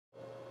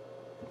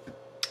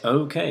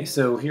Okay,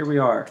 so here we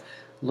are.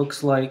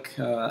 Looks like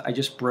I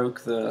just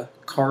broke the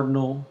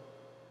cardinal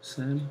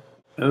sin.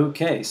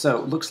 Okay,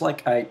 so looks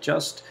like I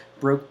just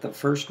broke the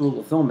first rule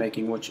of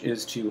filmmaking, which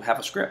is to have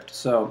a script.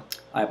 So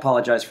I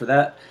apologize for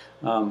that.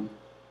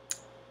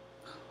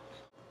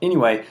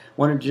 Anyway,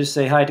 wanted to just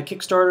say hi to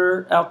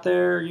Kickstarter out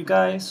there, you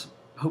guys.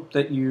 Hope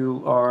that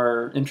you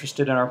are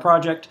interested in our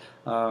project.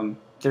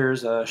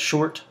 There's a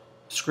short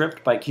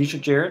script by Kisha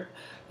Jarrett,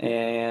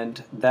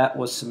 and that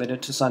was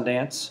submitted to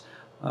Sundance.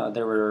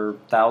 There were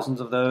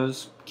thousands of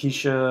those.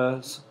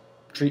 Kisha's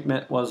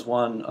treatment was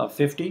one of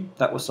 50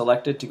 that was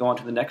selected to go on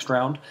to the next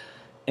round,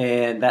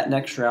 and that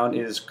next round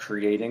is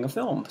creating a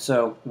film.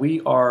 So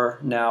we are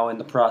now in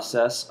the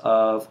process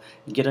of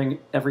getting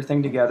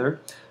everything together,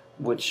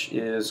 which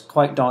is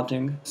quite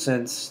daunting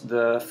since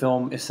the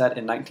film is set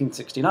in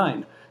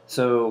 1969.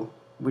 So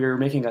we're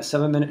making a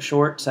 7-minute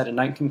short set in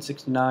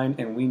 1969,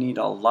 and we need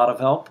a lot of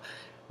help.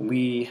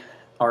 We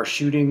are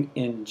shooting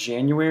in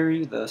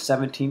January, the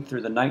 17th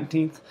through the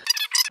 19th.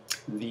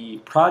 The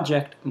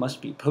project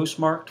must be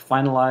postmarked,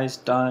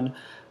 finalized, done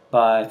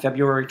by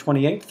February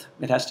 28th.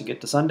 It has to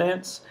get to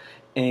Sundance,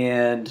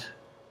 and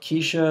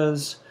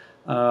Kisha's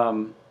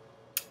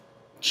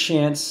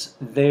chance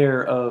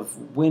there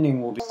of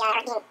winning will be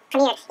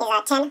premiered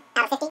is 10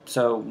 out of 50.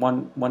 So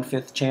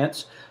one-fifth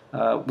chance.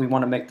 We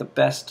want to make the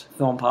best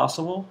film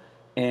possible,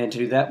 and to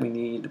do that we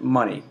need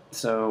money.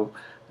 So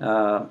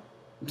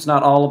it's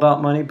not all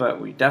about money,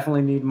 but we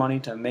definitely need money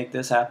to make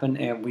this happen,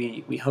 and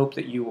we hope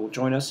that you will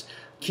join us.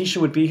 Kisha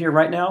would be here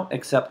right now,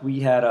 except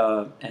we had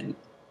an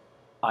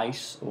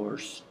ice or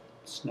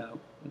snow.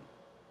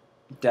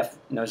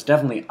 No, it's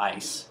definitely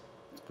ice.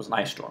 It was an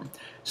ice storm.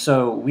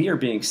 So we are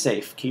being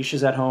safe.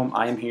 Kisha's at home.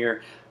 I am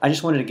here. I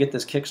just wanted to get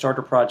this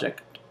Kickstarter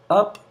project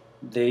up.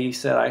 They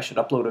said I should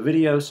upload a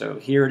video, so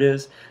here it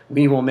is.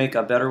 We will make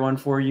a better one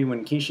for you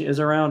when Kisha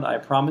is around, I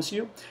promise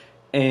you.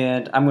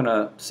 And I'm going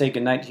to say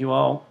goodnight to you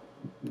all.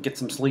 Get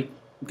some sleep,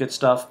 good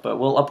stuff, but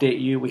we'll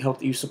update you. We hope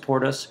that you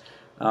support us.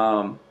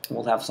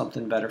 We'll have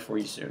something better for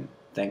you soon.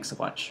 Thanks a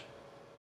bunch.